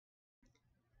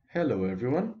Hello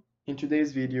everyone. In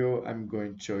today's video, I'm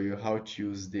going to show you how to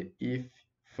use the if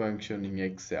function in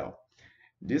Excel.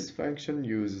 This function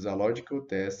uses a logical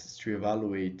test to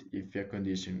evaluate if a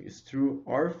condition is true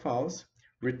or false,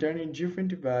 returning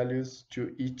different values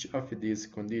to each of these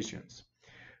conditions.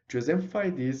 To exemplify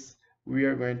this, we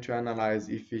are going to analyze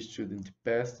if a student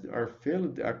passed or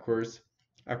failed a course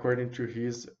according to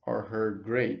his or her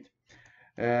grade.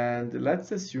 And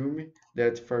let's assume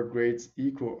that for grades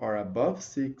equal or above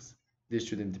 6, the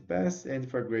student passed, and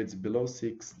for grades below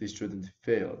 6, the student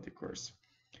failed the course.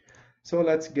 So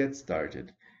let's get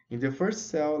started. In the first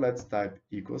cell, let's type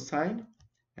equal sign,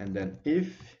 and then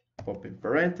if, open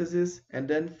parentheses, and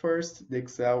then first the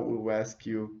Excel will ask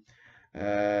you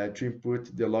to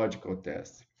input the logical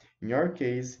test. In our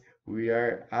case, we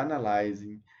are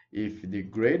analyzing if the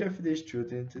grade of the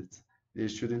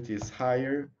student is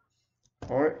higher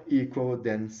or equal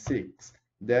than 6.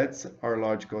 That's our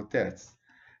logical test.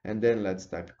 And then let's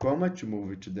type comma to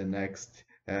move it to the next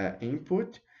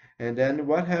input. And then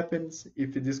what happens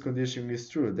if this condition is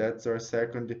true? That's our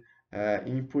second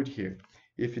input here.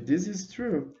 If this is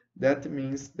true, that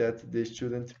means that the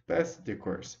student passed the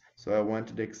course. So I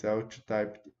want the Excel to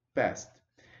type passed.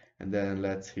 And then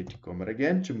let's hit comma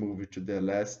again to move it to the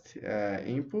last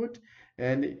input.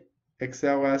 And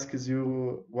Excel asks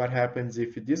you what happens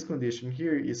if this condition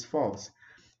here is false.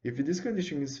 If this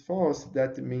condition is false,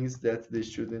 that means that the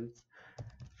student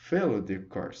failed the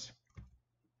course.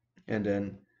 And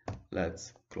then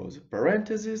let's close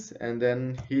parentheses and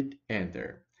then hit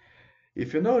enter.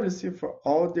 If you notice here, for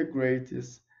all the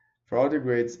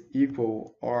grades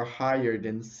equal or higher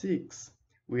than 6,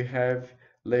 we have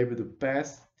labeled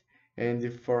passed,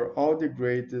 and for all the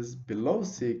grades below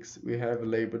 6, we have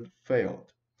labeled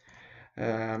failed.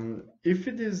 If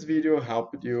this video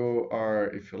helped you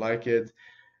or if you like it,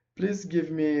 please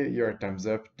give me your thumbs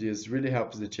up. This really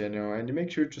helps the channel, and make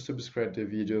sure to subscribe to the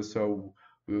video so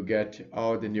we'll get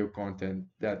all the new content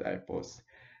that I post.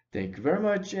 Thank you very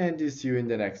much, and see you in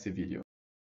the next video.